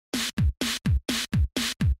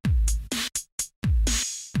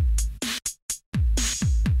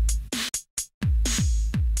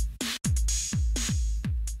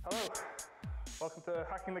to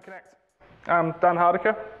Hacking the Kinect. I'm Dan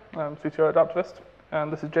Hardiker, I'm CTO at Adaptivist,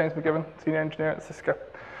 and this is James McGiven, Senior Engineer at Cisco.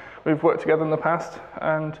 We've worked together in the past,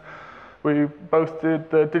 and we both did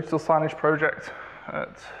the digital signage project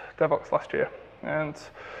at DevOps last year. And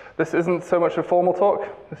this isn't so much a formal talk,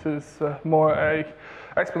 this is more an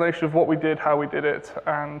explanation of what we did, how we did it,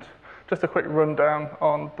 and just a quick rundown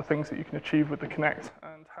on the things that you can achieve with the Kinect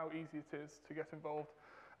and how easy it is to get involved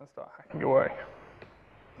and start hacking away.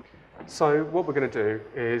 So what we're going to do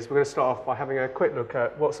is we're going to start off by having a quick look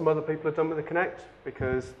at what some other people have done with the Kinect,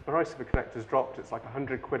 because the price of the Kinect has dropped. It's like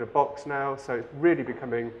 100 quid a box now, so it's really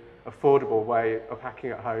becoming an affordable way of hacking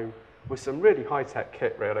at home with some really high-tech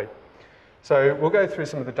kit, really. So we'll go through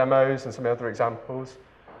some of the demos and some other examples.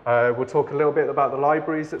 We'll talk a little bit about the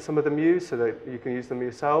libraries that some of them use so that you can use them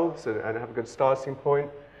yourselves and have a good starting point.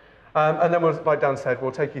 And then, like Dan said,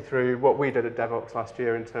 we'll take you through what we did at DevOps last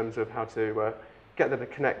year in terms of how to get the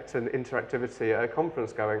Kinect and interactivity at a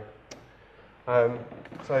conference going.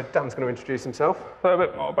 So Dan's going to introduce himself. So a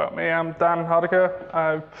bit more about me. I'm Dan Hardiker.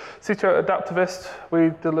 I'm CTO at Adaptivist.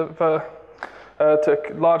 We deliver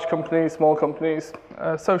to large companies, small companies,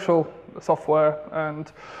 social software,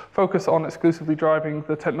 and focus on exclusively driving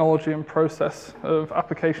the technology and process of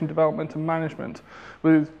application development and management,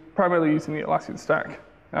 with primarily using the Atlassian stack.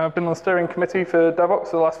 I've been on the steering committee for DevOps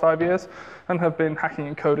for the last 5 years and have been hacking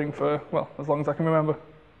and coding for, well, as long as I can remember.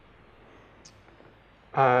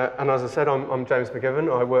 And as I said, I'm James McGiven.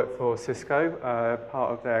 I work for Cisco,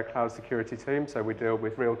 part of their cloud security team. So we deal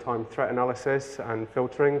with real-time threat analysis and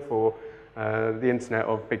filtering for the internet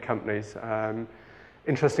of big companies.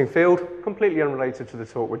 Interesting field, completely unrelated to the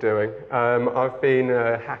talk we're doing. I've been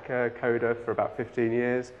a hacker, coder for about 15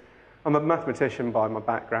 years. I'm a mathematician by my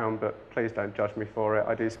background, but please don't judge me for it.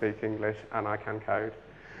 I do speak English and I can code.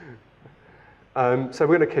 So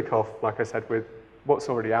we're going to kick off, like I said, with what's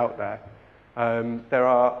already out there. There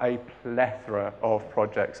are a plethora of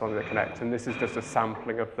projects on the Kinect, and this is just a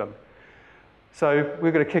sampling of them. So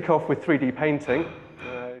we're going to kick off with 3D painting.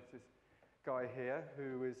 It's this guy here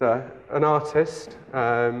who is an artist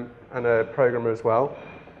and a programmer as well.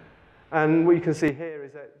 And what you can see here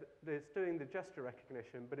is that it's doing the gesture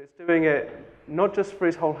recognition, but it's doing it not just for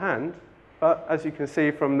his whole hand, but as you can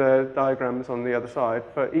see from the diagrams on the other side,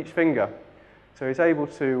 for each finger. So he's able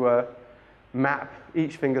to map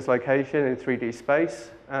each finger's location in 3D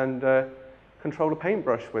space and control a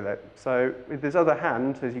paintbrush with it. So with his other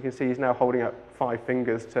hand, as you can see, he's now holding up 5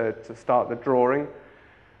 fingers to start the drawing.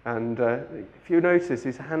 And if you notice,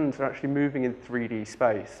 his hands are actually moving in 3D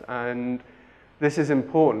space. And this is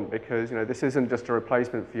important because this isn't just a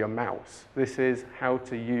replacement for your mouse. This is how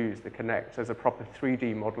to use the Kinect as a proper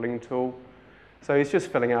 3D modeling tool. So he's just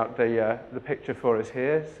filling out the picture for us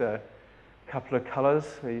here. It's a couple of colors.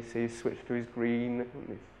 You see he's switched to his green.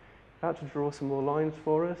 He's about to draw some more lines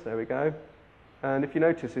for us. There we go. And if you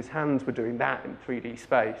notice, his hands were doing that in 3D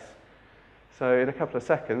space. So in a couple of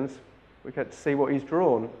seconds, we get to see what he's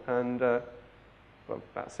drawn. And well,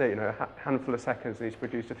 that's it, a handful of seconds and he's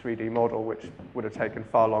produced a 3D model, which would have taken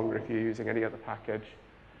far longer if you're using any other package.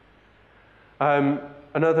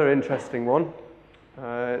 Another interesting one,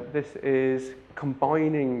 this is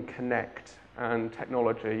combining Kinect and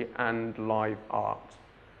technology and live art.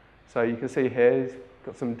 So you can see here, he's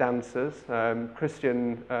got some dancers.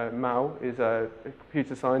 Christian Mao is a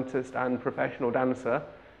computer scientist and professional dancer,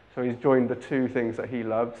 so he's joined the two things that he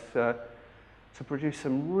loves to produce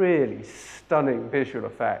some really stunning visual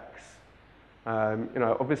effects.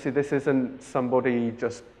 Obviously this isn't somebody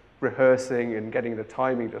just rehearsing and getting the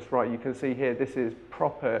timing just right. You can see here, this is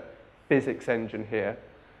proper physics engine here,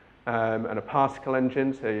 and a particle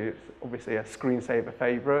engine, so it's obviously a screensaver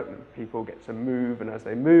favorite, and people get to move, and as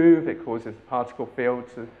they move, it causes the particle field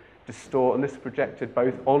to distort, and this is projected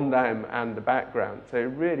both on them and the background. So it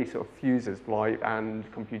really sort of fuses light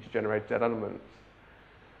and computer-generated elements.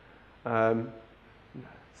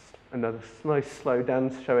 Another nice slow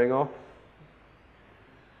dance showing off.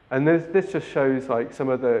 And this just shows like some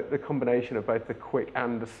of the combination of both the quick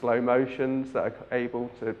and the slow motions that are able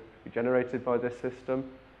to be generated by this system.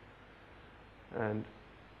 And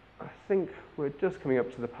I think we're just coming up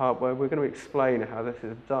to the part where we're going to explain how this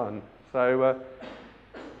is done. So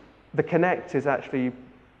the Kinect is actually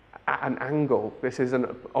at an angle. This isn't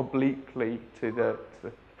obliquely to the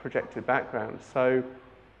projected background. So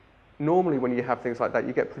normally when you have things like that,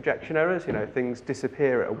 you get projection errors, things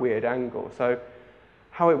disappear at a weird angle. So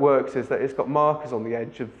how it works is that it's got markers on the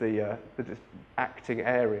edge of the acting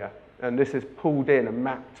area, and this is pulled in and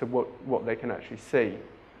mapped to what they can actually see.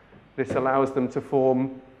 This allows them to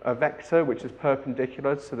form a vector which is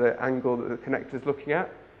perpendicular to the angle that the Kinect is looking at,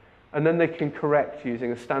 And then they can correct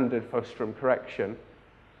using a standard frustum correction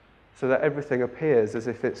so that everything appears as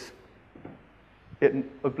if it's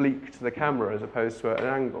oblique to the camera as opposed to at an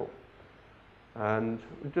angle. And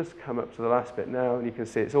we've just come up to the last bit now, and you can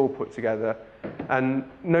see it's all put together. And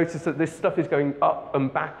notice that this stuff is going up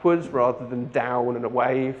and backwards rather than down and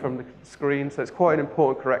away from the screen. So it's quite an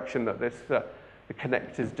important correction that the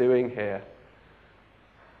Kinect is doing here.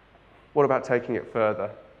 What about taking it further?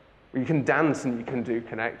 Well, you can dance and you can do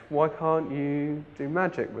Kinect. Why can't you do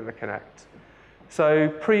magic with a Kinect? So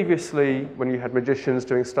previously, when you had magicians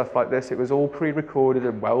doing stuff like this, it was all pre-recorded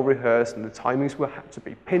and well-rehearsed, and the timings had to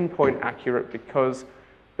be pinpoint accurate because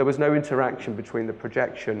there was no interaction between the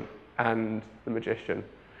projection and the magician.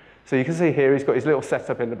 So you can see here he's got his little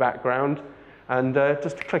setup in the background, and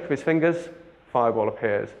just a click of his fingers, fireball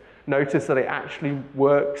appears. Notice that it actually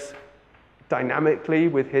works dynamically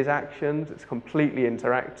with his actions. It's completely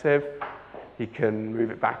interactive. He can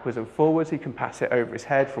move it backwards and forwards. He can pass it over his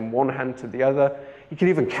head from one hand to the other. He can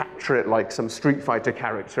even capture it like some Street Fighter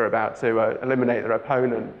character about to eliminate their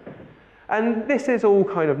opponent. And this is all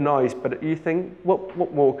kind of nice, but you think,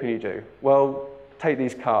 what more can you do? Well, take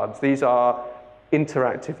these cards. These are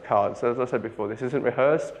interactive cards. As I said before, this isn't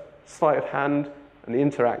rehearsed. Sleight of hand and the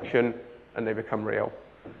interaction, and they become real.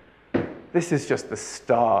 This is just the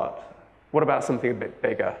start. What about something a bit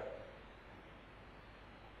bigger?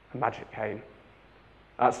 A magic cane.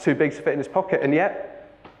 That's too big to fit in his pocket, and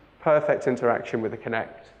yet, perfect interaction with the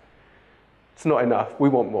Kinect. It's not enough. We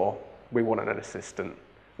want more. We want an assistant.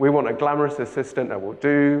 We want a glamorous assistant that will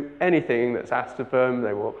do anything that's asked of them.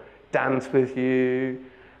 They will dance with you.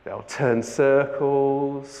 They'll turn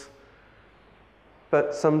circles.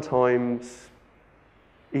 But sometimes,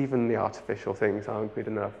 even the artificial things aren't good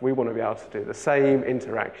enough. We want to be able to do the same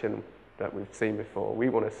interaction that we've seen before. We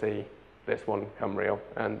want to see this one come real,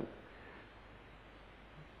 and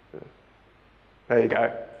there you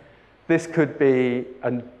go. This could be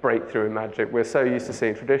a breakthrough in magic. We're so used to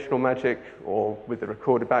seeing traditional magic or with the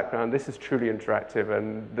recorded background. This is truly interactive,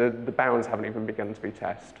 and the bounds haven't even begun to be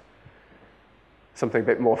tested. Something a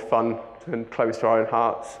bit more fun and close to our own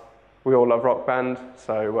hearts. We all love Rock Band,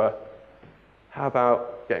 so how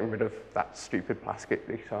about getting rid of that stupid plastic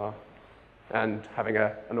guitar and having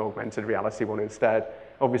an augmented reality one instead?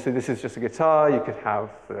 Obviously, this is just a guitar. You could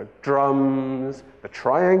have the drums, the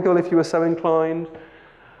triangle if you were so inclined.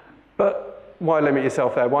 But why limit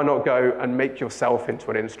yourself there? Why not go and make yourself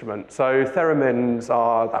into an instrument? So theremins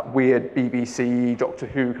are that weird BBC, Doctor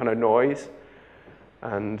Who kind of noise.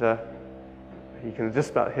 And you can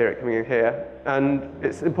just about hear it coming in here. And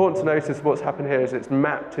it's important to notice what's happened here is it's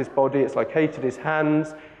mapped his body, it's located his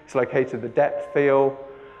hands, it's located the depth feel.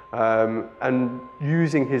 And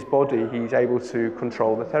using his body, he's able to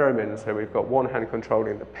control the theremin. So we've got one hand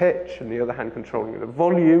controlling the pitch and the other hand controlling the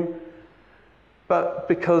volume. But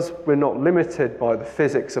because we're not limited by the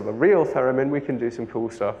physics of a real theremin, we can do some cool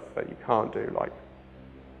stuff that you can't do, like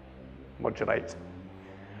modulate.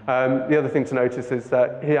 The other thing to notice is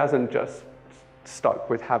that he hasn't just stuck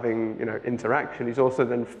with having interaction. He's also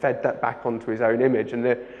then fed that back onto his own image. And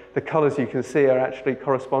the colors you can see are actually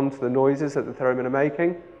correspond to the noises that the theremin are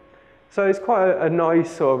making. So it's quite a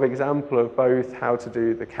nice sort of example of both how to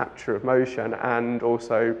do the capture of motion and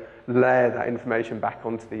also layer that information back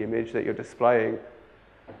onto the image that you're displaying.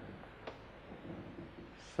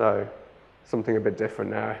 So something a bit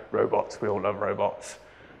different now. Robots, we all love robots.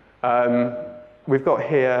 We've got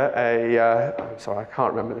here I'm sorry, I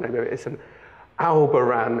can't remember the name of it. It's an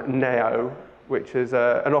Albaran Neo, which is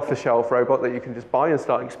an off-the-shelf robot that you can just buy and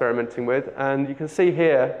start experimenting with. And you can see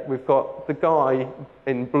here, we've got the guy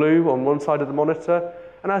in blue on one side of the monitor,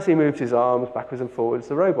 and as he moves his arms backwards and forwards,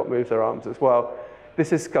 the robot moves their arms as well.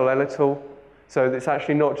 This is skeletal, so it's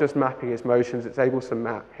actually not just mapping his motions, it's able to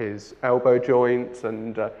map his elbow joints,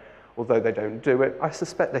 and although they don't do it, I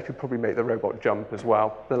suspect they could probably make the robot jump as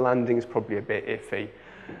well. The landing is probably a bit iffy.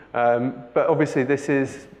 But obviously this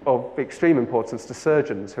is of extreme importance to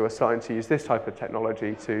surgeons who are starting to use this type of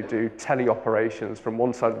technology to do teleoperations from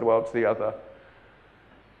one side of the world to the other.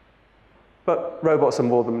 But robots are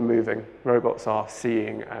more than moving. Robots are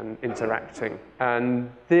seeing and interacting. And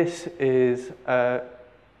this is,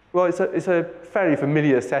 well, it's a fairly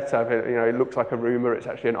familiar setup. It looks like a Roomba. It's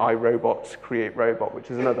actually an iRobot's Create Robot, which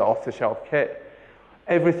is another off-the-shelf kit.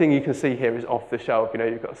 Everything you can see here is off the shelf.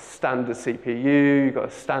 You've got a standard CPU, you've got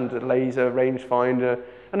a standard laser rangefinder,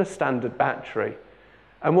 and a standard battery.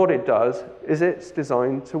 And what it does is it's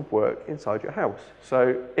designed to work inside your house.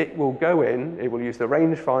 So it will go in, it will use the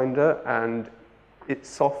rangefinder and its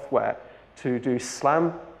software to do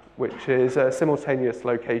SLAM, which is a simultaneous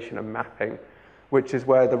location and mapping, which is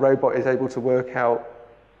where the robot is able to work out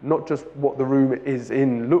not just what the room is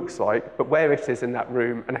in looks like, but where it is in that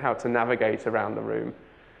room and how to navigate around the room.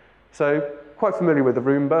 So quite familiar with the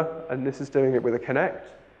Roomba, and this is doing it with a Kinect.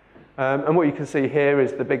 And what you can see here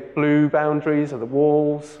is the big blue boundaries of the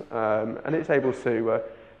walls, and it's able to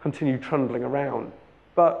continue trundling around.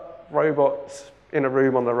 But robots in a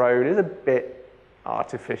room on their own is a bit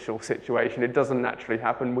artificial situation. It doesn't naturally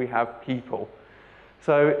happen. We have people.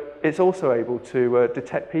 So it's also able to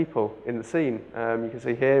detect people in the scene. You can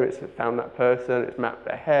see here it's found that person, it's mapped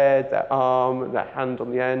their head, their arm, their hand on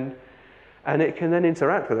the end, and it can then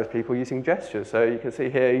interact with those people using gestures. So you can see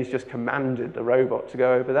here he's just commanded the robot to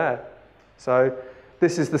go over there. So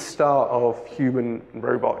this is the start of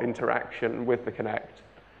human-robot interaction with the Kinect.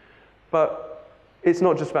 But it's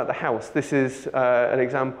not just about the house. This is an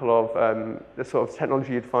example of the sort of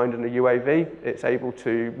technology you'd find in a UAV. It's able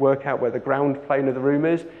to work out where the ground plane of the room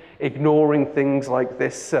is, ignoring things like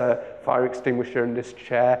this fire extinguisher and this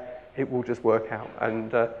chair. It will just work out.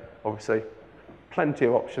 And obviously, plenty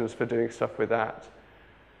of options for doing stuff with that.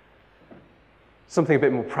 Something a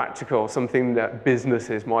bit more practical, something that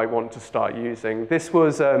businesses might want to start using. This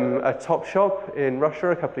was a top shop in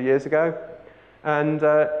Russia a couple of years ago. And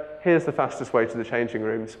here's the fastest way to the changing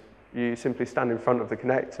rooms. You simply stand in front of the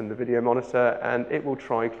Kinect and the video monitor, and it will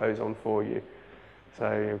try and close on for you.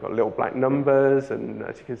 So you've got little black numbers, and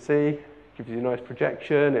as you can see, it gives you a nice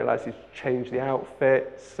projection. It allows you to change the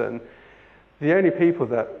outfits. And the only people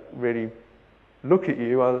that really look at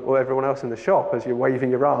you or everyone else in the shop as you're waving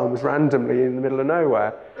your arms randomly in the middle of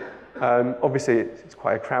nowhere. Obviously, it's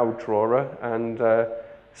quite a crowd drawer, and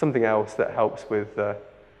something else that helps with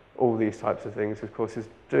all these types of things, of course, is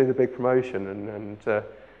doing the big promotion. And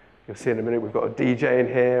you'll see in a minute we've got a DJ in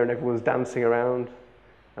here and everyone's dancing around.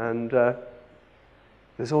 And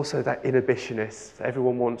there's also that inhibitionist.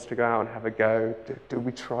 Everyone wants to go out and have a go. Do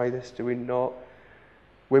we try this? Do we not?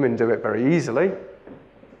 Women do it very easily.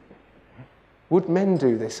 Would men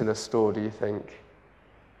do this in a store, do you think?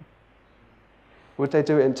 Would they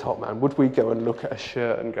do it in Top Man? Would we go and look at a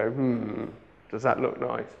shirt and go, does that look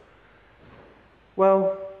nice?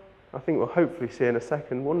 Well, I think we'll hopefully see in a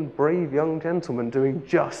second one brave young gentleman doing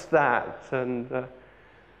just that. And at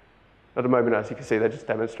the moment, as you can see, they're just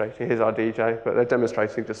demonstrating. Here's our DJ, but they're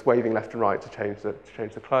demonstrating just waving left and right to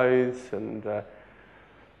change the clothes. And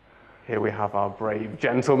here we have our brave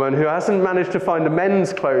gentleman who hasn't managed to find the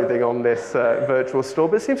men's clothing on this virtual store,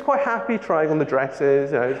 but seems quite happy trying on the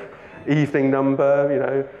dresses, evening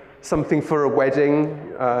number, something for a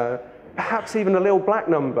wedding, perhaps even a little black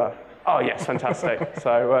number. Oh yes, fantastic.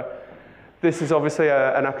 So this is obviously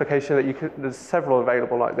an application that there's several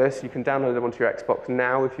available like this. You can download them onto your Xbox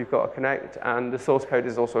now if you've got a Kinect, and the source code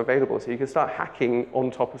is also available, so you can start hacking on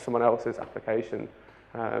top of someone else's application.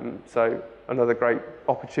 So another great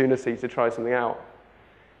opportunity to try something out.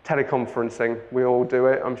 Teleconferencing, we all do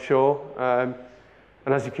it, I'm sure.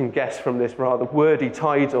 And as you can guess from this rather wordy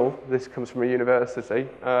title, this comes from a university.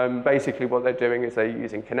 Basically what they're doing is they're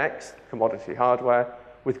using Kinects, commodity hardware,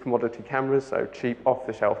 with commodity cameras, so cheap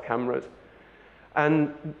off-the-shelf cameras.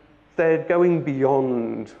 And they're going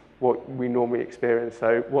beyond what we normally experience.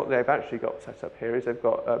 So what they've actually got set up here is they've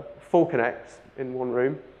got 4 Kinects in one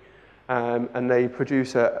room, and they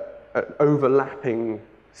produce an overlapping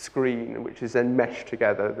screen, which is then meshed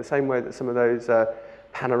together, the same way that some of those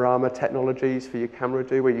panorama technologies for your camera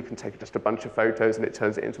do, where you can take just a bunch of photos and it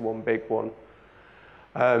turns it into one big one.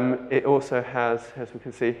 It also has, as we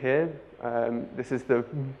can see here, this is the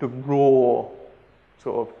raw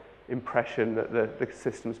sort of impression that the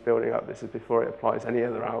system's building up. This is before it applies any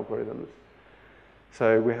other algorithms.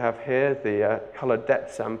 So we have here the color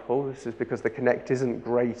depth sample. This is because the Kinect isn't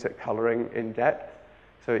great at coloring in depth.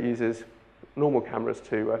 So it uses normal cameras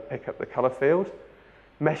to pick up the color field,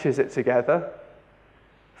 meshes it together,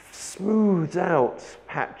 smooths out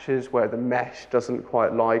patches where the mesh doesn't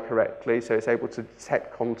quite lie correctly, so it's able to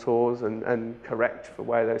detect contours and correct for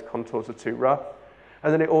where those contours are too rough.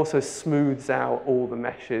 And then it also smooths out all the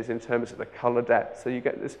meshes in terms of the color depth, so you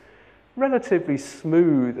get this relatively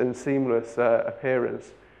smooth and seamless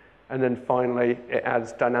appearance. And then finally, it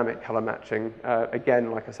adds dynamic color matching.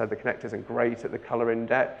 Again, like I said, the Kinect isn't great at the color in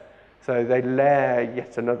depth, so they layer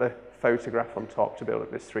yet another photograph on top to build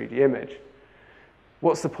up this 3D image.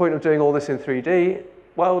 What's the point of doing all this in 3D?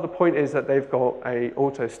 Well, the point is that they've got a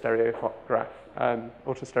auto-stereophone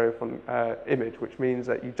image, which means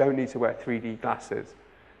that you don't need to wear 3D glasses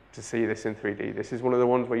to see this in 3D. This is one of the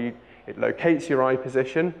ones where it locates your eye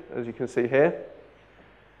position, as you can see here.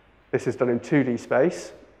 This is done in 2D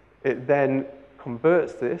space. It then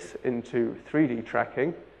converts this into 3D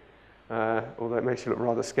tracking, although it makes you look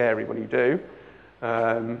rather scary when you do.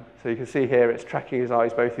 So you can see here it's tracking his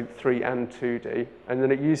eyes both in 3 and 2D, and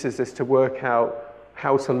then it uses this to work out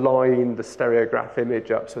how to line the stereograph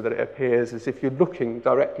image up so that it appears as if you're looking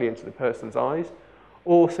directly into the person's eyes,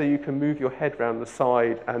 or so you can move your head around the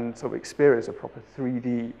side and sort of experience a proper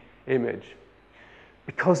 3D image.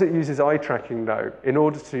 Because it uses eye tracking though, in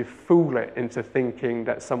order to fool it into thinking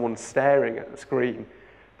that someone's staring at the screen,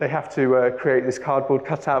 they have to create this cardboard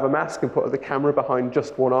cutout of a mask and put the camera behind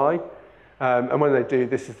just one eye. And when they do,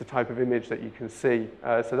 this is the type of image that you can see.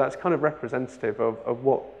 So that's kind of representative of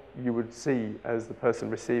what you would see as the person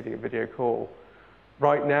receiving a video call.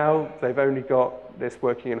 Right now, they've only got this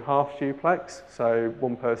working in half duplex, so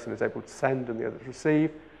one person is able to send and the other to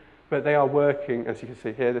receive. But they are working, as you can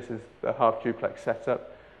see here, this is the half duplex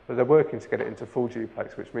setup, but they're working to get it into full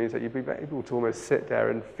duplex, which means that you'd be able to almost sit there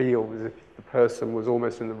and feel as if the person was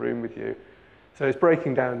almost in the room with you. So it's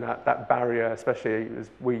breaking down that barrier, especially as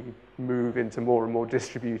we move into more and more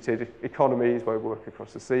distributed economies where we work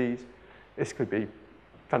across the seas. This could be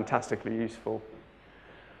fantastically useful.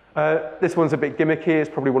 This one's a bit gimmicky. It's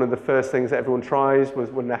probably one of the first things that everyone tries was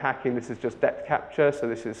when they're hacking. This is just depth capture. So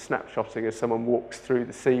this is snapshotting as someone walks through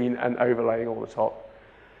the scene and overlaying all the top.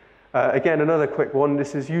 Again, another quick one.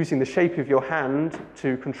 This is using the shape of your hand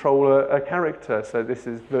to control a character. So this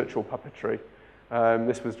is virtual puppetry.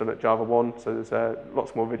 This was done at Java 1, so there's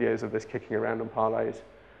lots more videos of this kicking around on parlays.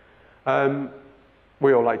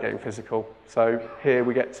 We all like getting physical. So here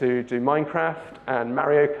we get to do Minecraft and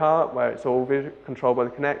Mario Kart, where it's all controlled by the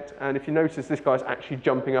Kinect. And if you notice, this guy's actually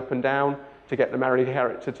jumping up and down to get the Mario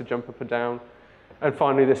character to jump up and down. And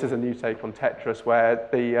finally, this is a new take on Tetris, where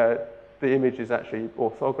the image is actually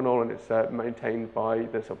orthogonal and it's maintained by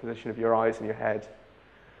the sort of position of your eyes and your head.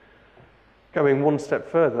 Going one step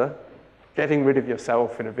further, getting rid of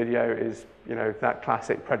yourself in a video is, that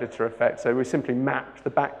classic predator effect. So we simply map the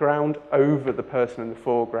background over the person in the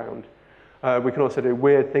foreground. We can also do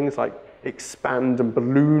weird things like expand and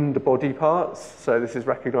balloon the body parts. So this is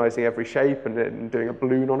recognizing every shape and then doing a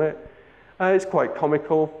balloon on it. It's quite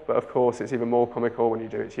comical, but of course it's even more comical when you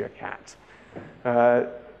do it to your cat.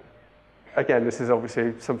 Again, this is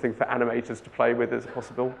obviously something for animators to play with as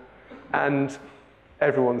possible. And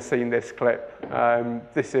everyone's seen this clip.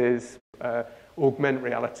 This is augment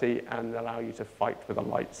reality and allow you to fight with a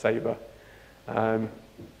lightsaber.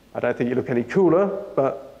 I don't think you look any cooler,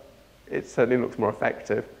 but it certainly looks more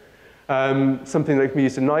effective. Something that can be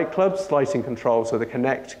used in nightclubs, lighting control, so the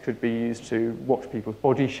Kinect could be used to watch people's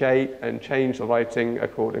body shape and change the lighting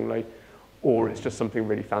accordingly, or it's just something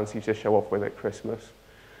really fancy to show off with at Christmas.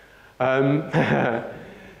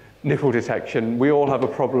 Nipple detection. We all have a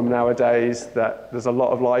problem nowadays that there's a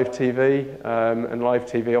lot of live TV, and live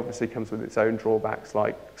TV obviously comes with its own drawbacks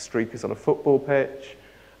like streakers on a football pitch,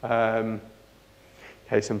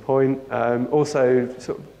 case in point. Also,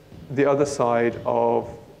 sort of the other side of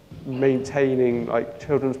maintaining like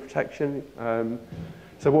children's protection.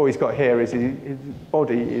 So what he's got here is his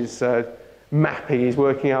body is mapping, he's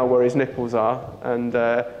working out where his nipples are, and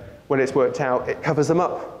when it's worked out, it covers them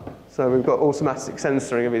up. So we've got automatic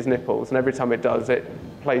censoring of his nipples, and every time it does, it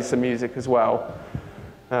plays some music as well.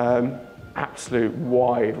 Absolute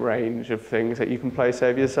wide range of things that you can play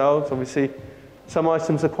save yourselves. Obviously, some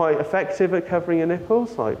items are quite effective at covering your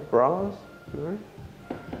nipples, like bras,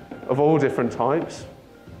 of all different types.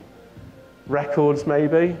 Records,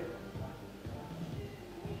 maybe.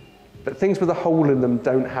 But things with a hole in them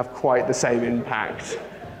don't have quite the same impact.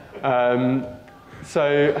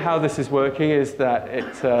 So how this is working is that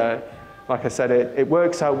it, like I said, it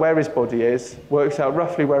works out where his body is, works out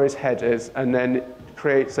roughly where his head is, and then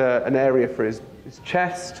creates an area for his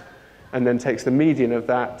chest, and then takes the median of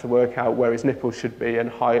that to work out where his nipples should be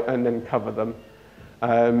and then cover them.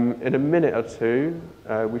 In a minute or two,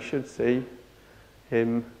 we should see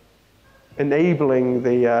him enabling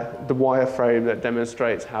the wireframe that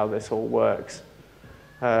demonstrates how this all works.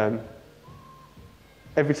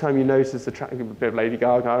 Every time you notice the tracking, a bit of Lady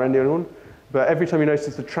Gaga or anyone, but every time you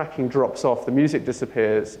notice the tracking drops off, the music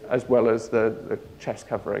disappears as well as the chest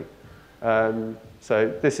covering.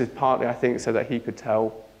 So this is partly, I think, so that he could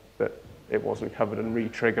tell that it wasn't covered and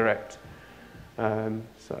re-trigger it.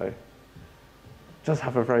 So does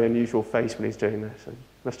have a very unusual face when he's doing this, and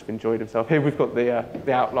must have enjoyed himself. Here we've got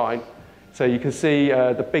the outline. So you can see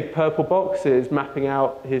the big purple box is mapping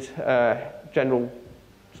out his general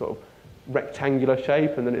sort of rectangular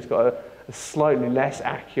shape, and then it's got a slightly less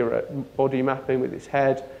accurate body mapping with its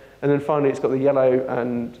head. And then finally it's got the yellow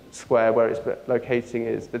and square where it's locating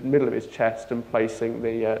is the middle of his chest and placing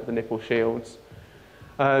the nipple shields.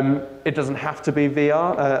 It doesn't have to be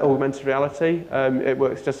VR, augmented reality. It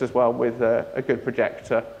works just as well with a good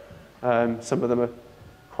projector. Some of them are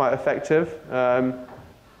quite effective,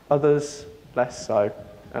 others less so.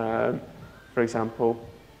 For example,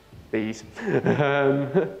 these.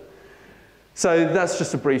 So that's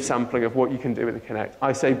just a brief sampling of what you can do with the Kinect.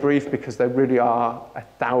 I say brief because there really are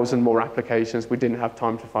 1,000 more applications we didn't have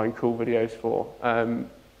time to find cool videos for.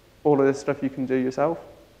 All of this stuff you can do yourself.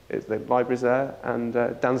 The library's there, and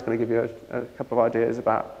Dan's going to give you a couple of ideas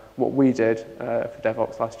about what we did for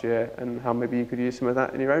DevOps last year and how maybe you could use some of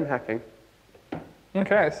that in your own hacking.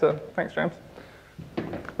 Okay, so thanks, James.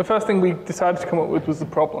 The first thing we decided to come up with was the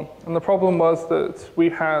problem. And the problem was that we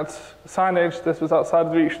had signage that was outside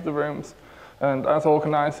of each of the rooms. And as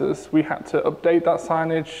organizers, we had to update that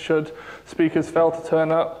signage should speakers fail to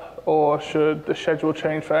turn up or should the schedule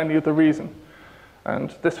change for any other reason.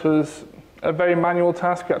 And this was a very manual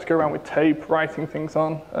task. We had to go around with tape, writing things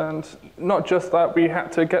on. And not just that, we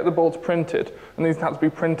had to get the boards printed. And these had to be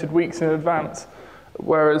printed weeks in advance.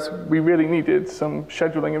 Whereas we really needed some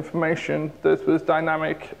scheduling information that was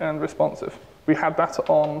dynamic and responsive. We had that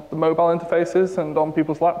on the mobile interfaces and on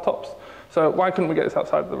people's laptops. So why couldn't we get this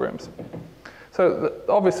outside of the rooms? So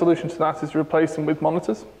the obvious solution to that is to replace them with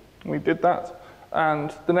monitors. We did that.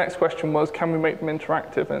 And the next question was, can we make them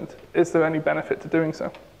interactive? And is there any benefit to doing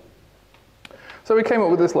so? So we came up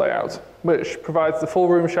with this layout, which provides the full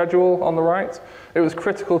room schedule on the right. It was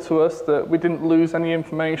critical to us that we didn't lose any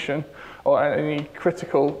information or any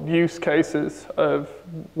critical use cases of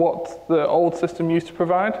what the old system used to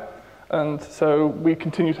provide. And so we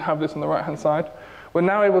continue to have this on the right-hand side. We're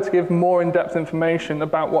now able to give more in-depth information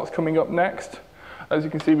about what's coming up next. As you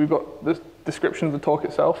can see, we've got the description of the talk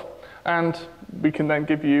itself, and we can then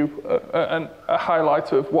give you a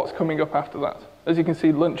highlight of what's coming up after that. As you can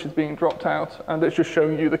see, lunch is being dropped out, and it's just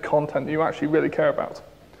showing you the content that you actually really care about.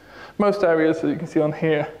 Most areas, as you can see on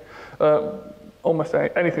here, almost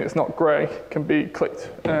anything that's not gray can be clicked,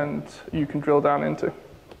 and you can drill down into.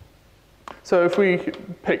 So if we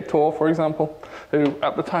pick Tor, for example, who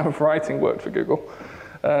at the time of writing worked for Google,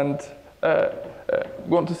 and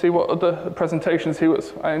want to see what other presentations he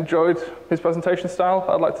was. I enjoyed his presentation style.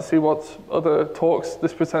 I'd like to see what other talks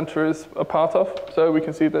this presenter is a part of. So we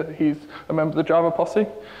can see that he's a member of the Java posse.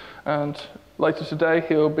 And later today,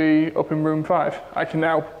 he'll be up in room 5. I can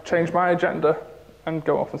now change my agenda and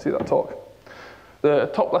go off and see that talk.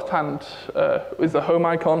 The top left-hand is the home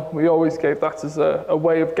icon. We always gave that as a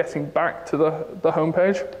way of getting back to the home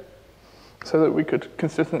page so that we could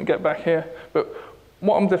consistently get back here. But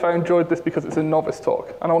what if I enjoyed this because it's a novice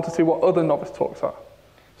talk, and I want to see what other novice talks are?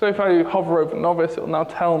 So if I hover over novice, it will now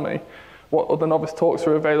tell me what other novice talks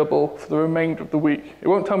are available for the remainder of the week. It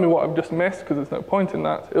won't tell me what I've just missed, because there's no point in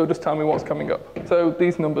that. It'll just tell me what's coming up. So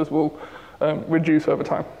these numbers will reduce over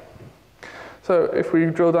time. So if we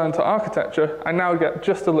drill down to architecture, I now get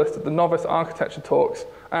just a list of the novice architecture talks,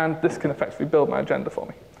 and this can effectively build my agenda for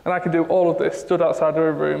me. And I can do all of this stood outside of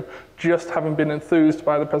a room, just having been enthused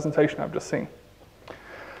by the presentation I've just seen.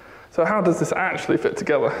 So how does this actually fit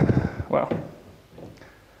together? Well,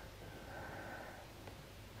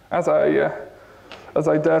 as I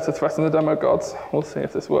dare to threaten the demo gods, we'll see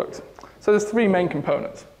if this works. So there's 3 main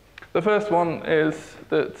components. The first one is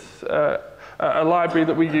that a library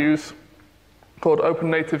that we use called Open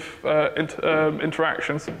Native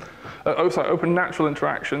Interactions. Open Natural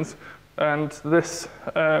Interactions. And this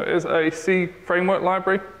is a C framework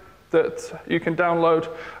library that you can download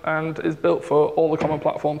and is built for all the common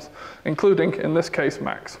platforms, including, in this case,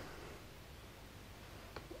 Macs.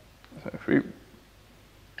 So if we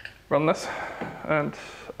run this, and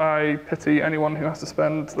I pity anyone who has to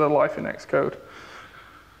spend their life in Xcode.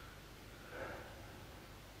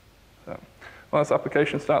 So, when this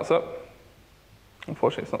application starts up,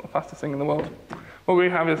 unfortunately it's not the fastest thing in the world. What we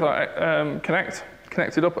have is our Kinect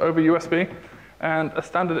connected up over USB, and a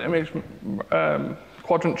standard image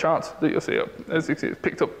quadrant chart that you'll see up. As you can see, it's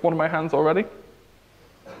picked up one of my hands already.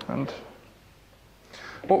 And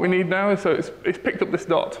what we need now is, so it's picked up this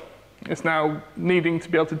dot. It's now needing to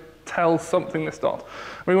be able to tell something this dot.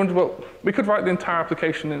 We wondered, well, we could write the entire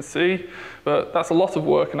application in C, but that's a lot of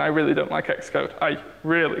work, and I really don't like Xcode. I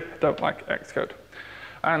really don't like Xcode.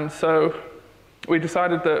 And so we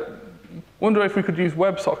decided that, wonder if we could use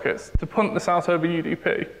WebSockets to punt this out over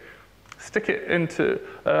UDP, stick it into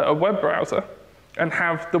a web browser, and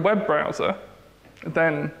have the web browser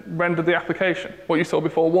then render the application. What you saw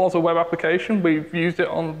before was a web application. We've used it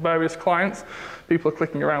on various clients. People are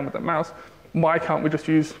clicking around with their mouse. Why can't we just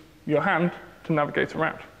use your hand to navigate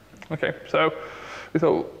around? Okay, so we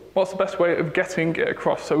thought, what's the best way of getting it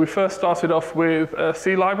across? So we first started off with a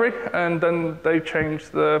C library, and then they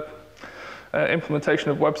changed the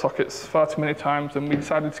implementation of WebSockets far too many times, and we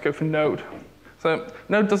decided to go for Node. So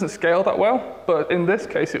Node doesn't scale that well, but in this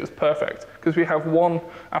case it was perfect, because we have one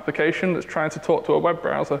application that's trying to talk to a web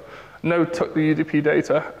browser. Node took the UDP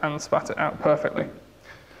data and spat it out perfectly.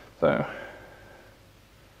 So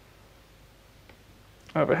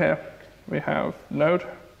over here we have Node.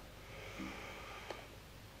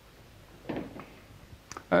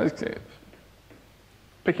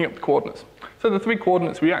 Picking up the coordinates. So the 3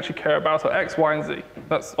 coordinates we actually care about are X, Y, and Z.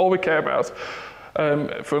 That's all we care about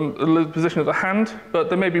from the position of the hand, but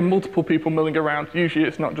there may be multiple people milling around. Usually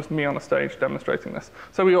it's not just me on a stage demonstrating this.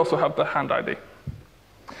 So we also have the hand ID.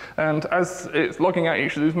 And as it's logging out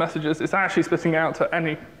each of these messages, it's actually splitting out to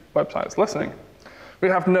any website that's listening. We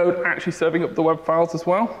have Node actually serving up the web files as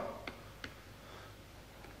well.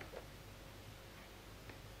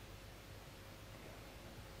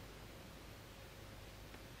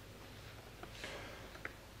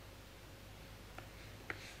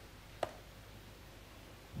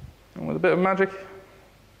 And with a bit of magic,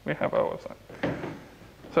 we have our website.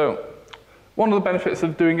 So one of the benefits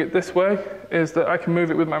of doing it this way is that I can move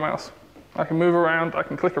it with my mouse. I can move around, I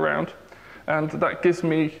can click around, and that gives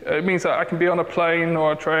me, it means that I can be on a plane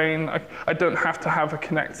or a train. I don't have to have a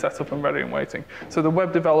Kinect set up and ready and waiting. So the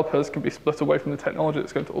web developers can be split away from the technology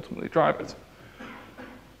that's going to ultimately drive it.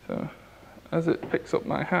 So as it picks up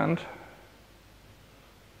my hand,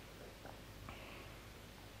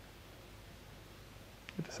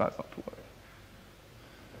 it decides not to work.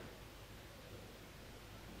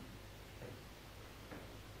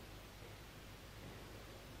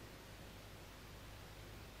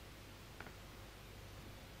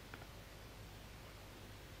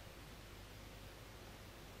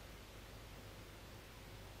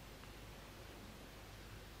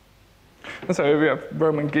 And so here we have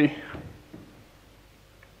Roman Guy.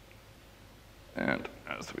 And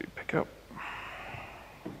as we pick up,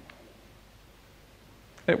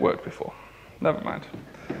 it worked before. Never mind.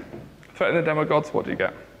 Threaten the demo gods, what do you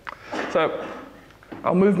get? So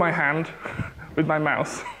I'll move my hand with my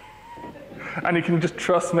mouse, and you can just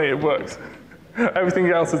trust me, it works. Everything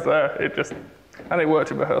else is there, and it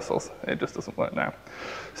worked in rehearsals. It just doesn't work now.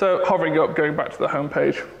 So hovering up, going back to the home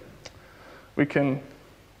page, we can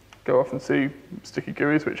go off and see sticky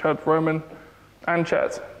GUIs, which had Roman and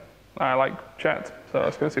chat. I like chat, so I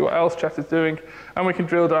was going to see what else chat is doing, and we can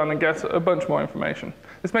drill down and get a bunch more information.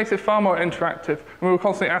 This makes it far more interactive, and we were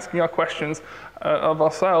constantly asking our questions of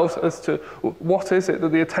ourselves as to what is it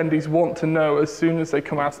that the attendees want to know as soon as they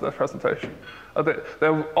come out of their presentation.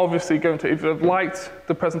 They're obviously going to either have liked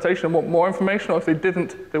the presentation and want more information, or if they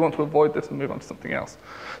didn't, they want to avoid this and move on to something else.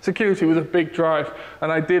 Security was a big drive,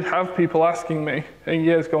 and I did have people asking me in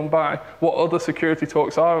years gone by what other security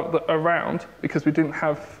talks are around, because we didn't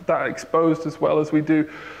have that exposed as well as we do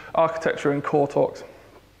architecture and core talks.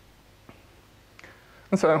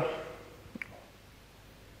 And so,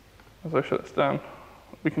 as I shut this down,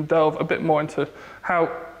 we can delve a bit more into how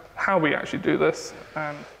we actually do this.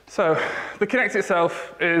 And so the Kinect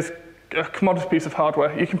itself is a commodity piece of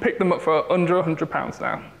hardware. You can pick them up for under £100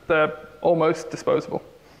 now. They're almost disposable.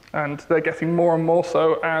 And they're getting more and more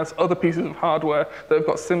so as other pieces of hardware that have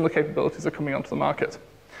got similar capabilities are coming onto the market.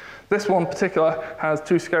 This one in particular has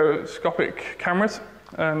 2 stereoscopic cameras,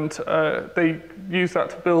 and they use that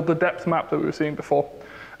to build the depth map that we were seeing before,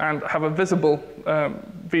 and have a visible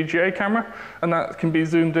VGA camera, and that can be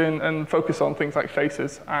zoomed in and focus on things like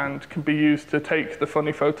faces, and can be used to take the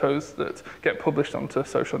funny photos that get published onto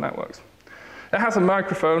social networks. It has a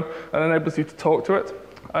microphone and enables you to talk to it,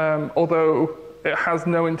 although it has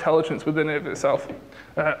no intelligence within it of itself.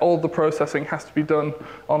 All the processing has to be done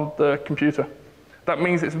on the computer. That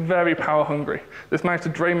means it's very power hungry. This managed to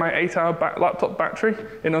drain my 8-hour laptop battery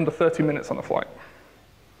in under 30 minutes on a flight.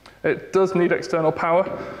 It does need external power,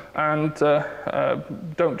 and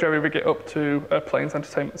don't jerry-rig it up to a plane's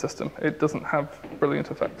entertainment system. It doesn't have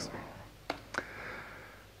brilliant effects.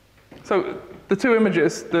 So the 2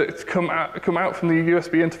 images that come out from the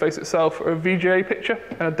USB interface itself are a VGA picture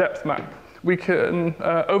and a depth map. We can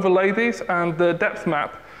overlay these, and the depth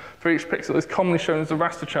map for each pixel is commonly shown as a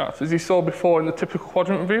raster chart, as you saw before in the typical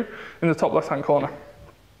quadrant view in the top left-hand corner.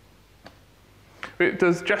 It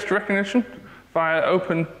does gesture recognition via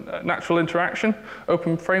open natural interaction.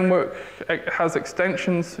 Open Framework has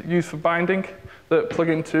extensions used for binding that plug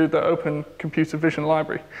into the Open Computer Vision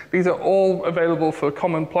library. These are all available for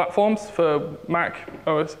common platforms for Mac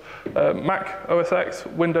OS X,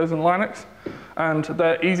 Windows, and Linux, and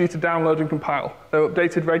they're easy to download and compile. They're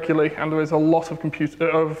updated regularly, and there is a lot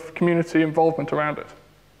of community involvement around it.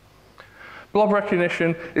 Blob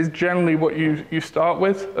recognition is generally what you start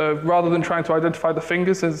with. Rather than trying to identify the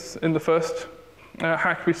fingers as in the first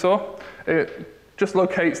hack we saw, it just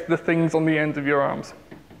locates the things on the end of your arms.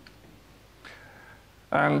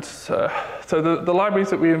 And so the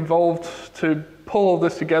libraries that we involved to pull all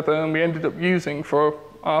this together and we ended up using for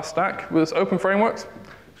our stack was Open Frameworks,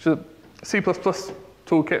 which is a C++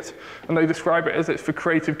 toolkit, and they describe it as it's for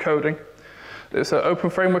creative coding. It's an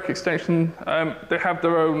open framework extension. They have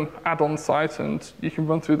their own add-on site, and you can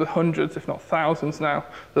run through the hundreds, if not thousands now,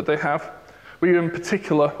 that they have. We in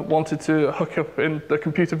particular wanted to hook up in the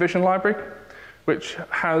computer vision library, which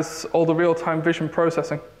has all the real-time vision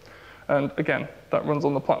processing. And again, that runs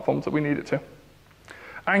on the platforms that we need it to.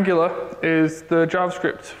 Angular is the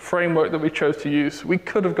JavaScript framework that we chose to use. We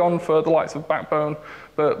could have gone for the likes of Backbone,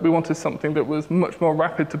 but we wanted something that was much more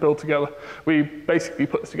rapid to build together. We basically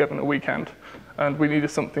put this together in a weekend, and we needed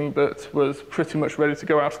something that was pretty much ready to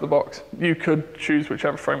go out of the box. You could choose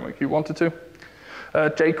whichever framework you wanted to.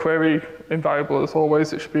 jQuery, invaluable as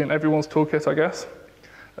always. It should be in everyone's toolkit, I guess.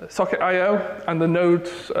 Socket.io and the Node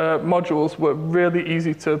modules were really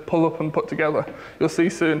easy to pull up and put together. You'll see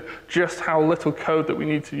soon just how little code that we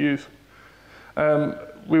need to use.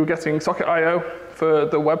 We were getting Socket.io for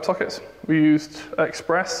the WebSockets. We used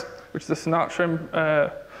Express, which is a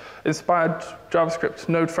Sinatra-inspired JavaScript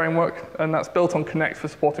Node framework, and that's built on Kinect for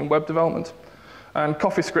supporting web development. And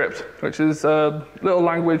CoffeeScript, which is a little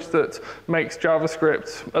language that makes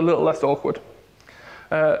JavaScript a little less awkward.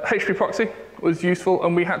 HTTP proxy was useful,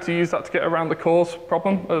 and we had to use that to get around the cause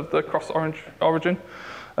problem of the cross-origin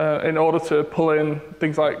in order to pull in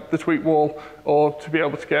things like the tweet wall or to be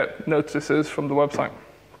able to get notices from the website.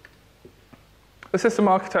 The system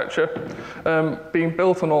architecture being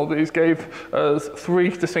built on all these gave us 3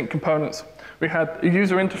 distinct components. We had a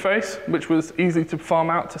user interface, which was easy to farm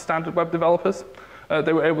out to standard web developers.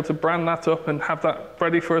 They were able to brand that up and have that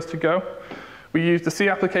ready for us to go. We used the C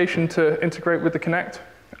application to integrate with the Kinect,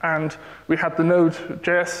 and we had the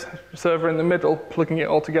node.js server in the middle, plugging it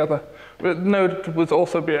all together. Node would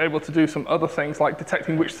also be able to do some other things, like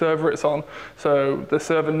detecting which server it's on, so the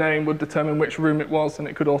server name would determine which room it was, and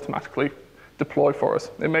it could automatically deploy for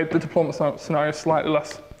us. It made the deployment scenario slightly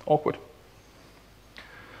less awkward.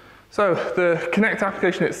 So the Kinect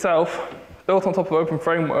application itself, built on top of open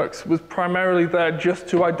frameworks, was primarily there just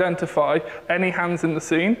to identify any hands in the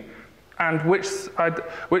scene and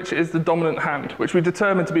which is the dominant hand, which we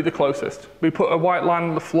determined to be the closest. We put a white line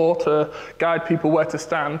on the floor to guide people where to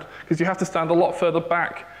stand, because you have to stand a lot further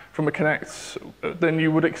back from a Kinect than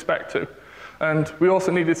you would expect to. And we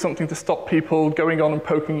also needed something to stop people going on and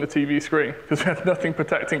poking the TV screen, because we had nothing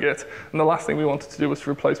protecting it, and the last thing we wanted to do was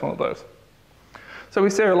to replace one of those. So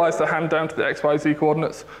we serialized the hand down to the XYZ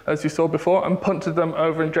coordinates, as you saw before, and punted them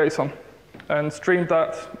over in JSON, and streamed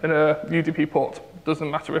that in a UDP port.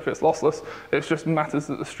 Doesn't matter if it's lossless, it just matters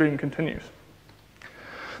that the stream continues.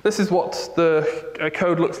 This is what the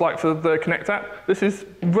code looks like for the Kinect app. This is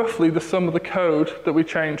roughly the sum of the code that we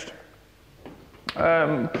changed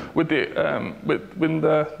with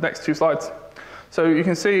the next 2 slides. So you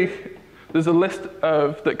can see there's a list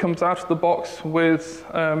that comes out of the box with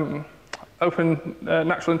open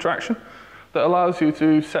natural interaction that allows you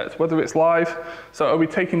to set whether it's live. So are we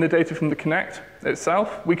taking the data from the Kinect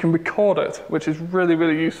itself? We can record it, which is really,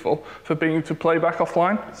 really useful for being able to play back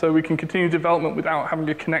offline, so we can continue development without having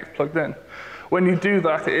a Kinect plugged in. When you do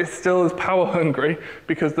that, it still is power hungry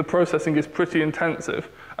because the processing is pretty intensive,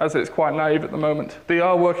 as it's quite naive at the moment. They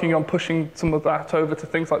are working on pushing some of that over to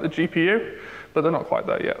things like the GPU, but they're not quite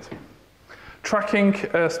there yet. Tracking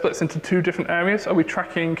splits into 2 different areas. Are we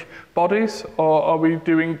tracking bodies, or are we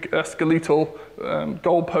doing skeletal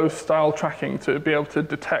goalpost style tracking to be able to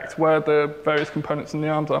detect where the various components in the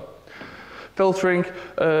arms are? Filtering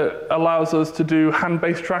allows us to do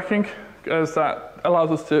hand-based tracking, as that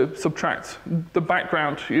allows us to subtract the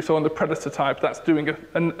background you saw in the predator type. That's doing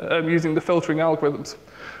using the filtering algorithms.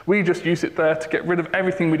 We just use it there to get rid of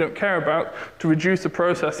everything we don't care about, to reduce the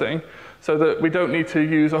processing, so that we don't need to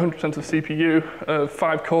use 100% of CPU,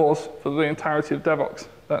 5 cores for the entirety of DevOps.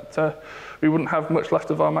 We wouldn't have much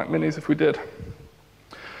left of our Mac Minis if we did.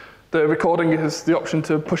 The recording is the option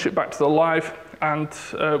to push it back to the live, and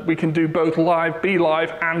we can do both be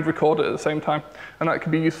live and record it at the same time. And that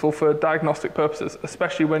can be useful for diagnostic purposes,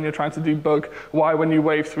 especially when you're trying to debug why when you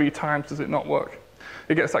wave 3 times does it not work.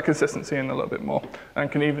 It gets that consistency in a little bit more,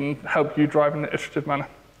 and can even help you drive in an iterative manner.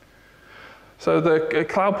 So the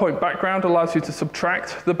cloud point background allows you to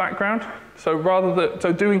subtract the background. So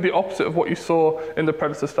doing the opposite of what you saw in the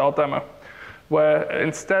Predator style demo, where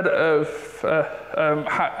instead of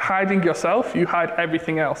hiding yourself, you hide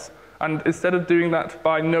everything else. And instead of doing that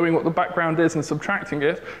by knowing what the background is and subtracting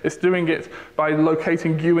it, it's doing it by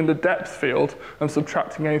locating you in the depth field and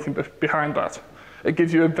subtracting anything behind that. it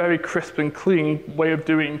gives you a very crisp and clean way of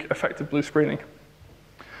doing effective blue screening.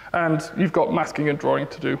 And you've got masking and drawing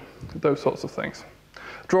to do those sorts of things.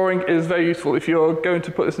 Drawing is very useful. If you're going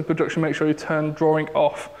to put this in production, make sure you turn drawing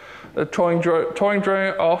off. Drawing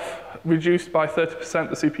off, reduced by 30%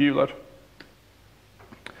 the CPU load.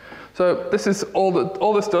 So this is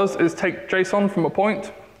all this does is take JSON from a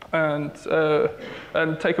point and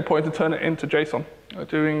take a point and turn it into JSON,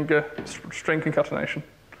 doing string concatenation.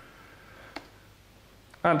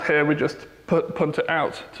 And here we just punt it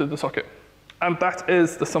out to the socket. And that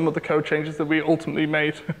is the sum of the code changes that we ultimately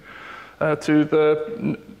made to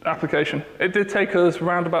the application. It did take us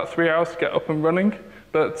around about 3 hours to get up and running,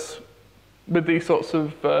 but with these sorts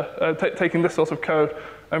of, taking this sort of code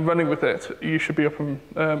and running with it, you should be up and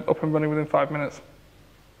running within 5 minutes.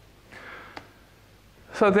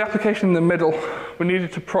 So the application in the middle, we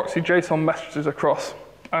needed to proxy JSON messages across.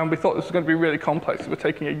 And we thought this was going to be really complex. We're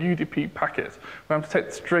taking a UDP packet. We have to take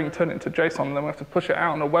the string, turn it into JSON, and then we have to push it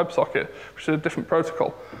out on a WebSocket, which is a different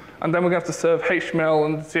protocol. And then we're going to have to serve HTML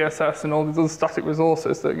and CSS and all these other static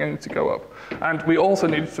resources that are going to go up. And we also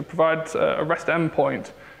needed to provide a REST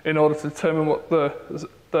endpoint in order to determine what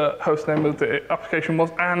the host name of the application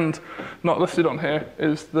was, and not listed on here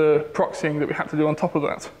is the proxying that we had to do on top of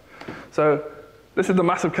that. So this is the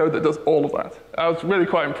massive code that does all of that. I was really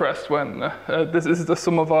quite impressed when this is the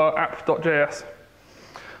sum of our app.js.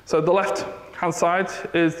 So the left-hand side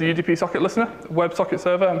is the UDP socket listener, WebSocket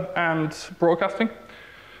server, and broadcasting,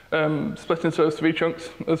 split into those 3 chunks,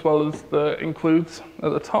 as well as the includes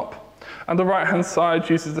at the top. And the right-hand side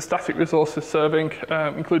uses the static resources serving,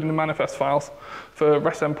 including the manifest files, for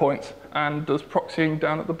REST endpoints, and does proxying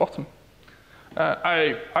down at the bottom.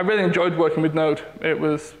 I really enjoyed working with Node. It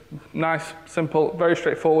was nice, simple, very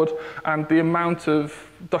straightforward, and the amount of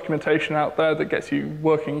documentation out there that gets you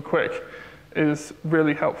working quick is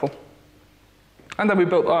really helpful. And then we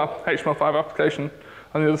built our HTML5 application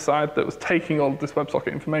on the other side that was taking all of this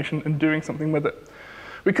WebSocket information and doing something with it.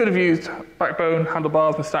 We could have used Backbone,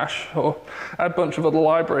 Handlebars, Mustache, or a bunch of other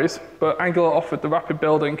libraries, but Angular offered the rapid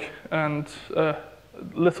building and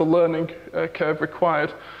little learning curve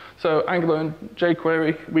required. So Angular and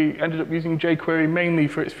jQuery, we ended up using jQuery mainly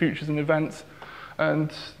for its features and events,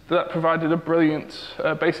 and that provided a brilliant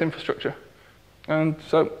base infrastructure. And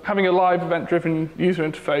so having a live event-driven user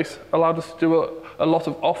interface allowed us to do a lot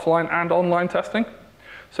of offline and online testing,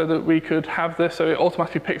 so that we could have this, so it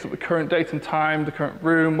automatically picks up the current date and time, the current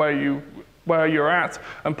room, where you're at,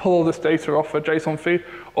 and pull all this data off a JSON feed,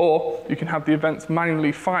 or you can have the events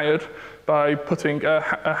manually fired by putting a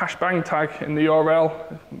hash bang tag in the URL,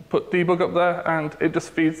 put debug up there, and it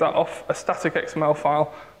just feeds that off a static XML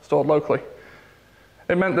file stored locally.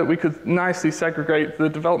 It meant that we could nicely segregate the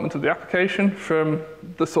development of the application from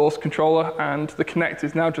the source controller, and the Kinect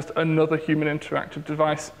is now just another human interactive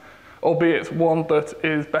device, albeit one that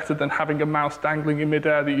is better than having a mouse dangling in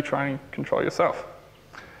midair that you try and control yourself.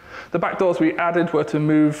 The backdoors we added were to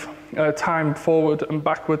move time forward and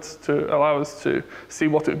backwards to allow us to see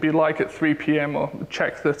what it would be like at 3 p.m. or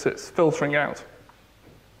check that it's filtering out.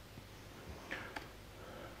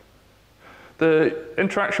 The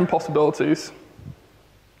interaction possibilities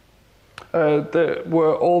that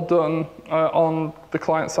were all done on the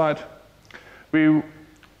client side. We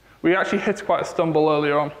actually hit quite a stumble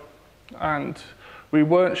earlier on, and we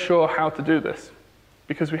weren't sure how to do this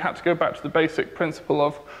because we had to go back to the basic principle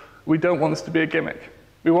of we don't want this to be a gimmick.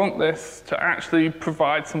 We want this to actually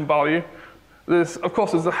provide some value. Of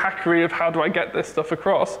course, there's a hackery of how do I get this stuff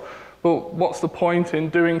across, but what's the point in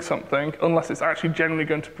doing something unless it's actually genuinely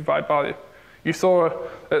going to provide value? You saw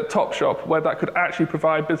at Topshop where that could actually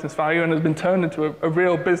provide business value and has been turned into a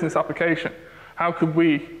real business application. How could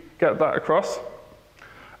we get that across?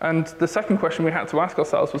 And the second question we had to ask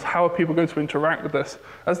ourselves was, how are people going to interact with this?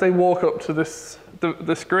 As they walk up to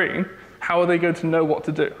the screen, how are they going to know what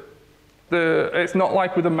to do? It's not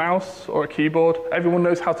like with a mouse or a keyboard. Everyone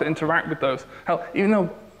knows how to interact with those. Hell, even an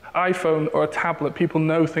iPhone or a tablet, people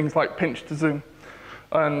know things like pinch to zoom.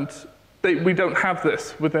 And we don't have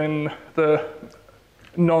this within the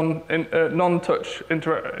non-touch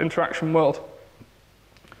interaction world.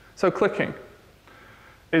 So clicking,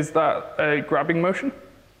 is that a grabbing motion?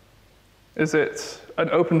 Is it an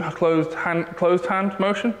open, closed hand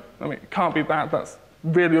motion? I mean, it can't be that. That's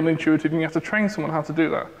really unintuitive, and you have to train someone how to do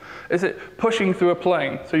that. Is it pushing through a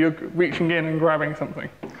plane, so you're reaching in and grabbing something?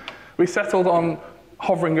 We settled on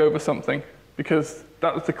hovering over something because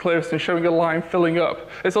that was the clearest and showing a line filling up.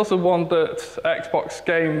 It's also one that Xbox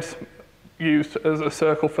games used as a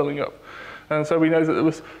circle filling up. And so we know that there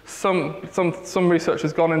was some research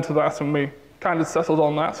has gone into that, and we kind of settled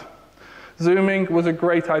on that. Zooming was a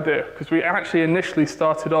great idea because we actually initially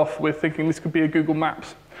started off with thinking this could be a Google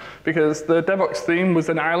Maps because the Devox theme was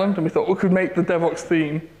an island, and we thought we could make the Devox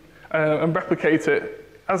theme and replicate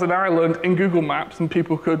it as an island in Google Maps, and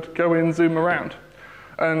people could go in, zoom around.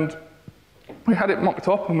 And we had it mocked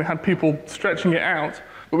up, and we had people stretching it out,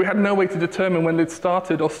 but we had no way to determine when they'd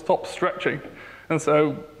started or stopped stretching, and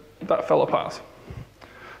so that fell apart.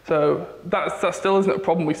 So that still isn't a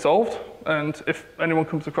problem we solved, and if anyone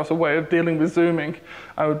comes across a way of dealing with zooming,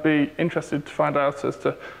 I would be interested to find out as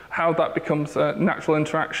to how that becomes a natural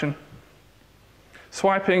interaction.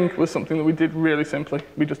 Swiping was something that we did really simply.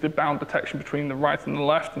 We just did bound detection between the right and the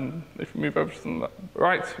left, and if you move over to the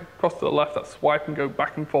right, across to the left, that's swipe and go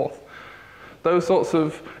back and forth. Those sorts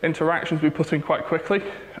of interactions we put in quite quickly,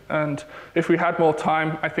 and if we had more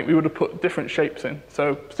time, I think we would have put different shapes in.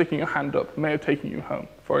 So sticking your hand up may have taken you home,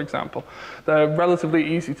 for example. They're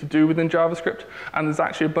relatively easy to do within JavaScript, and there's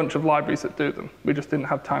actually a bunch of libraries that do them. We just didn't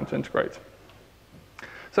have time to integrate.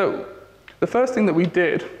 So the first thing that we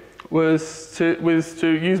did was to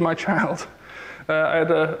use my child. I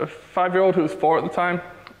had a 5-year-old who was 4 at the time,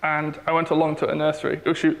 and I went along to a nursery.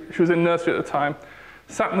 She was in nursery at the time.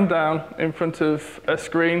 Sat them down in front of a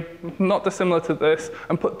screen, not dissimilar to this,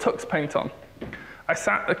 and put Tux Paint on. I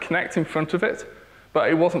sat a Kinect in front of it, but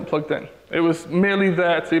it wasn't plugged in. It was merely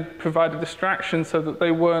there to provide a distraction so that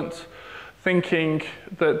they weren't thinking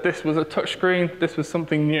that this was a touch screen, this was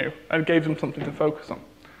something new, and gave them something to focus on.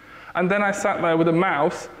 And then I sat there with a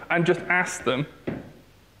mouse and just asked them,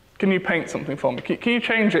 can you paint something for me? Can you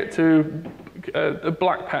change it to a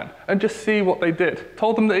black pen? And just see what they did.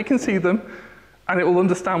 Told them that it can see them, and it will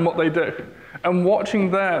understand what they do. And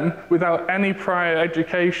watching them without any prior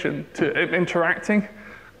education to interacting,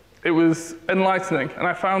 it was enlightening. And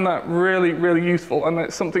I found that really, really useful. And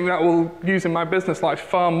it's something that we'll use in my business life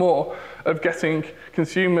far more, of getting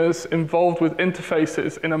consumers involved with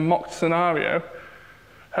interfaces in a mocked scenario.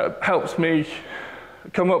 Helps me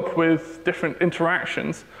come up with different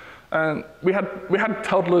interactions. And we had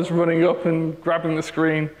toddlers running up and grabbing the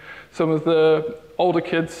screen. Some of the older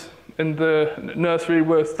kids in the nursery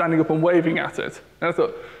were standing up and waving at it. And I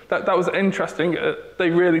thought that was interesting. They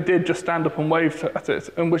really did just stand up and wave at it,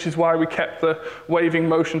 and which is why we kept the waving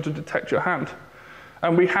motion to detect your hand.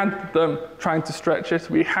 And we had them trying to stretch it.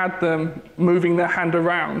 We had them moving their hand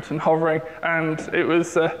around and hovering. And it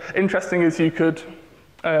was interesting as you could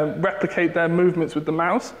replicate their movements with the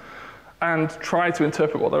mouse and try to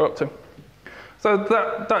interpret what they're up to. So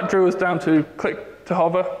that drew us down to click to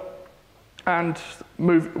hover, and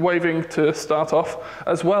waving to start off,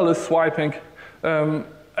 as well as swiping.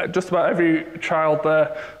 Just about every child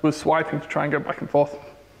there was swiping to try and go back and forth,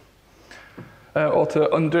 or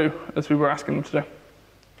to undo, as we were asking them to do.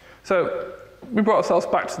 So we brought ourselves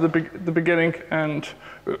back to the beginning and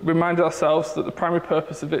reminded ourselves that the primary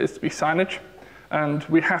purpose of it is to be signage, and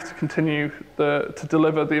we have to continue to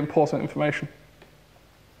deliver the important information.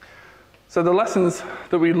 So the lessons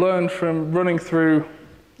that we learned from running through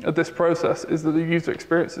this process is that the user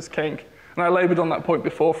experience is king. And I labored on that point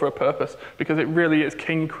before for a purpose, because it really is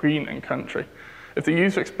king, queen, and country. If the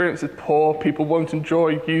user experience is poor, people won't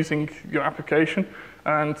enjoy using your application.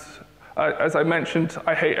 And as I mentioned,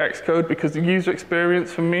 I hate Xcode because the user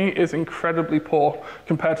experience for me is incredibly poor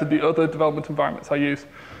compared to the other development environments I use.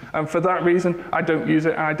 And for that reason, I don't use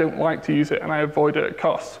it, and I don't like to use it, and I avoid it at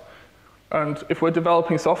cost. And if we're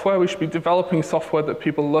developing software, we should be developing software that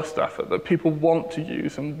people lust after, that people want to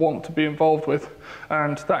use and want to be involved with.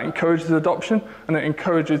 And that encourages adoption, and it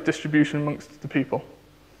encourages distribution amongst the people.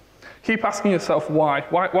 Keep asking yourself why.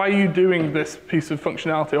 Why are you doing this piece of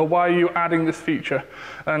functionality, or why are you adding this feature?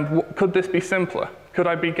 And could this be simpler? Could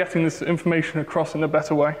I be getting this information across in a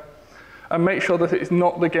better way? And make sure that it's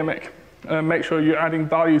not the gimmick. Make sure you're adding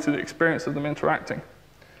value to the experience of them interacting.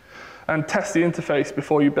 And test the interface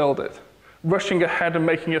before you build it. Rushing ahead and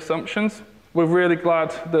making assumptions, we're really glad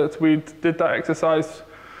that we did that exercise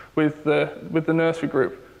with the nursery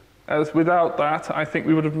group. As without that, I think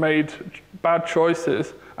we would have made bad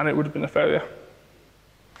choices and it would have been a failure.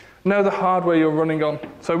 Know the hardware you're running on.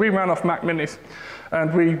 So we ran off Mac Minis,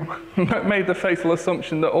 and we made the fatal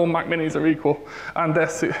assumption that all Mac Minis are equal, and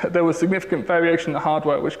there was significant variation in the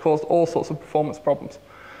hardware which caused all sorts of performance problems.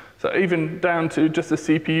 So even down to just the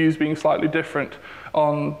CPUs being slightly different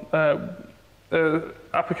on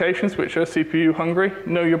applications which are CPU hungry.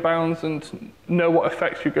 Know your bounds and know what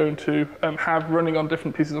effects you're going to have running on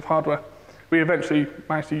different pieces of hardware. We eventually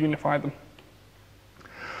managed to unify them.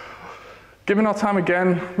 Given our time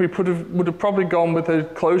again, we would have probably gone with a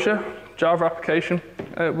closure Java application.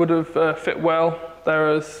 It would have fit well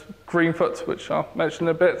there is Greenfoot, which I'll mention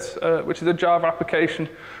in a bit, which is a Java application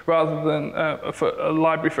rather than a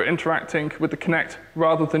library for interacting with the Kinect,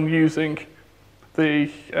 rather than using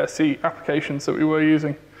the C applications that we were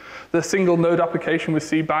using. The single node application with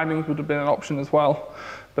C bindings would have been an option as well,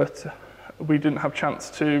 but we didn't have a chance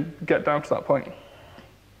to get down to that point.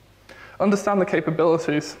 Understand the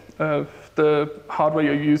capabilities of the hardware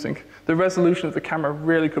you're using. The resolution of the camera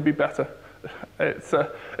really could be better.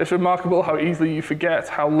 It's remarkable how easily you forget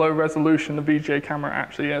how low resolution the VGA camera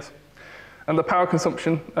actually is. And the power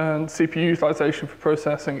consumption and CPU utilization for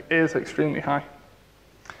processing is extremely high.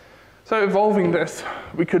 So evolving this,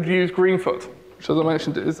 we could use Greenfoot, which, as I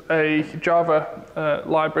mentioned, is a Java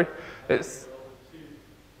library. It's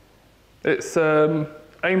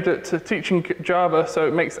aimed at teaching Java, so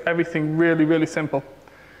it makes everything really, really simple.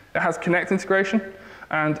 It has Kinect integration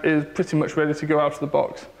and is pretty much ready to go out of the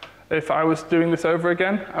box. If I was doing this over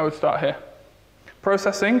again, I would start here.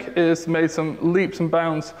 Processing is made some leaps and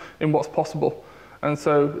bounds in what's possible. And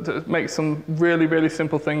so it makes some really, really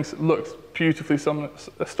simple things look beautifully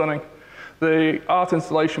stunning. The art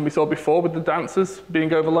installation we saw before with the dancers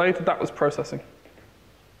being overlaid, that was processing.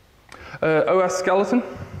 OS skeleton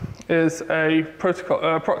is a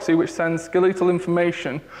proxy which sends skeletal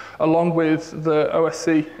information along with the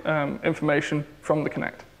OSC information from the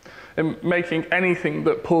Kinect. In making anything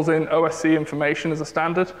that pulls in OSC information as a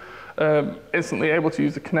standard, instantly able to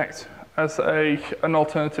use the Kinect as an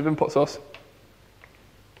alternative input source.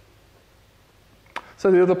 So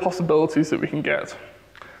the other possibilities that we can get.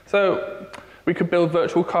 So we could build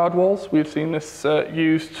virtual card walls. We've seen this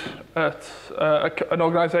used at an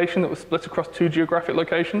organization that was split across 2 geographic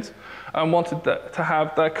locations and wanted to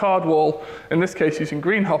have their card wall, in this case using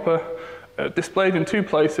Greenhopper, displayed in 2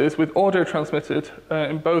 places with audio transmitted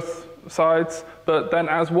in both sides, but then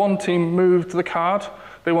as one team moved the card,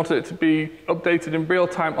 they wanted it to be updated in real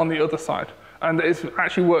time on the other side. And it's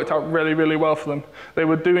actually worked out really, really well for them. They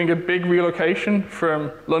were doing a big relocation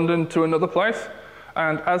from London to another place,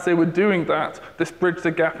 and as they were doing that, this bridged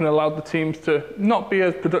the gap and allowed the teams to not be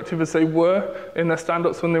as productive as they were in their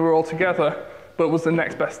stand-ups when they were all together, but was the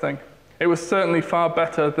next best thing. It was certainly far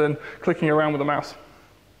better than clicking around with a mouse.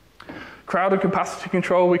 Crowd and capacity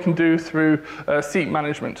control we can do through seat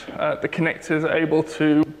management. The Kinect is able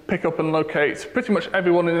to pick up and locate pretty much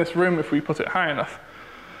everyone in this room if we put it high enough.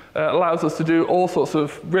 Allows us to do all sorts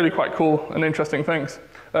of really quite cool and interesting things.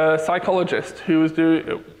 A psychologist who was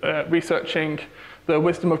researching the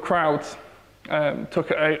wisdom of crowds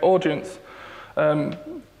took an audience about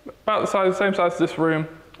the same size as this room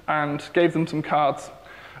and gave them some cards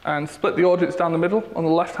and split the audience down the middle. On the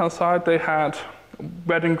left-hand side, they had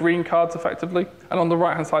red and green cards effectively, and on the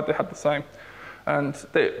right-hand side, they had the same. And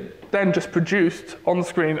they then just produced on the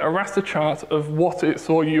screen a raster chart of what it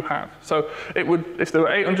saw you have. So it would, if there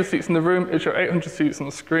were 800 seats in the room, it would show 800 seats on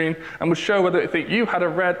the screen and would show whether it think you had a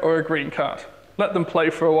red or a green card. Let them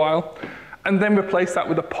play for a while, and then replace that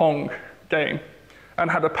with a Pong game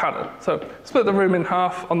and had a paddle. So split the room in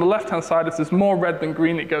half. On the left-hand side, if there's more red than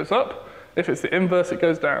green, it goes up. If it's the inverse, it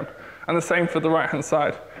goes down. And the same for the right-hand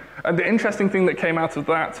side. And the interesting thing that came out of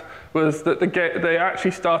that was that they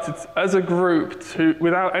actually started as a group to,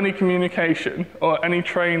 without any communication or any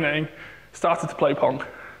training, started to play Pong.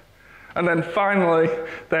 And then finally,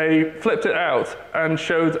 they flipped it out and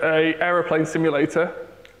showed an aeroplane simulator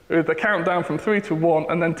with a countdown from 3 to 1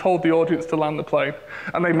 and then told the audience to land the plane.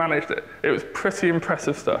 And they managed it. It was pretty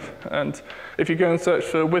impressive stuff. And if you go and search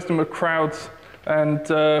for Wisdom of Crowds and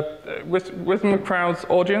Wisdom of Crowds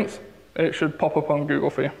audience, it should pop up on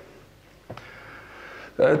Google for you.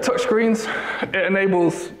 Touchscreens, it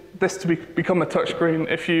enables this to become a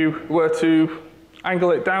touchscreen. If you were to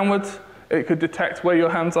angle it downwards, it could detect where your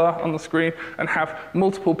hands are on the screen and have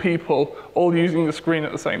multiple people all using the screen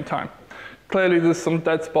at the same time. Clearly there's some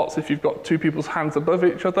dead spots if you've got 2 people's hands above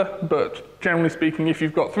each other, but generally speaking, if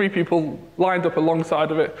you've got 3 people lined up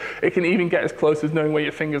alongside of it, it can even get as close as knowing where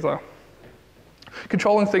your fingers are.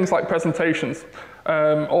 Controlling things like presentations,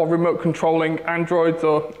 or remote controlling Androids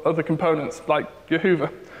or other components like your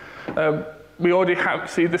Hoover. We already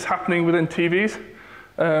see this happening within TVs.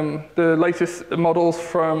 The latest models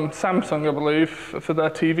from Samsung, I believe, for their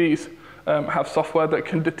TVs have software that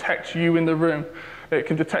can detect you in the room. It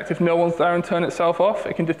can detect if no one's there and turn itself off.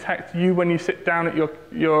 It can detect you when you sit down at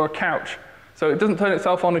your couch. So it doesn't turn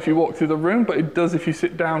itself on if you walk through the room, but it does if you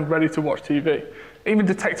sit down ready to watch TV. It even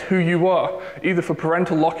detects who you are, either for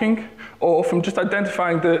parental locking or from just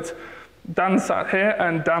identifying that Dan sat here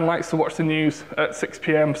and Dan likes to watch the news at 6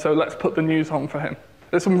 p.m, so let's put the news on for him.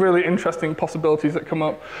 There's some really interesting possibilities that come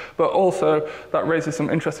up, but also that raises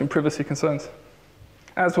some interesting privacy concerns.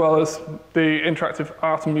 as well as the interactive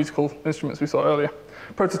art and musical instruments we saw earlier.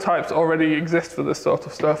 Prototypes already exist for this sort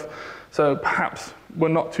of stuff, so perhaps we're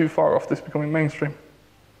not too far off this becoming mainstream.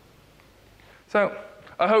 So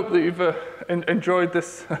I hope that you've enjoyed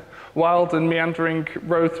this wild and meandering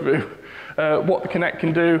road through what the Kinect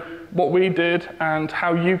can do, what we did, and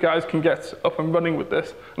how you guys can get up and running with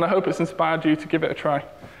this. And I hope it's inspired you to give it a try.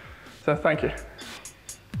 So thank you.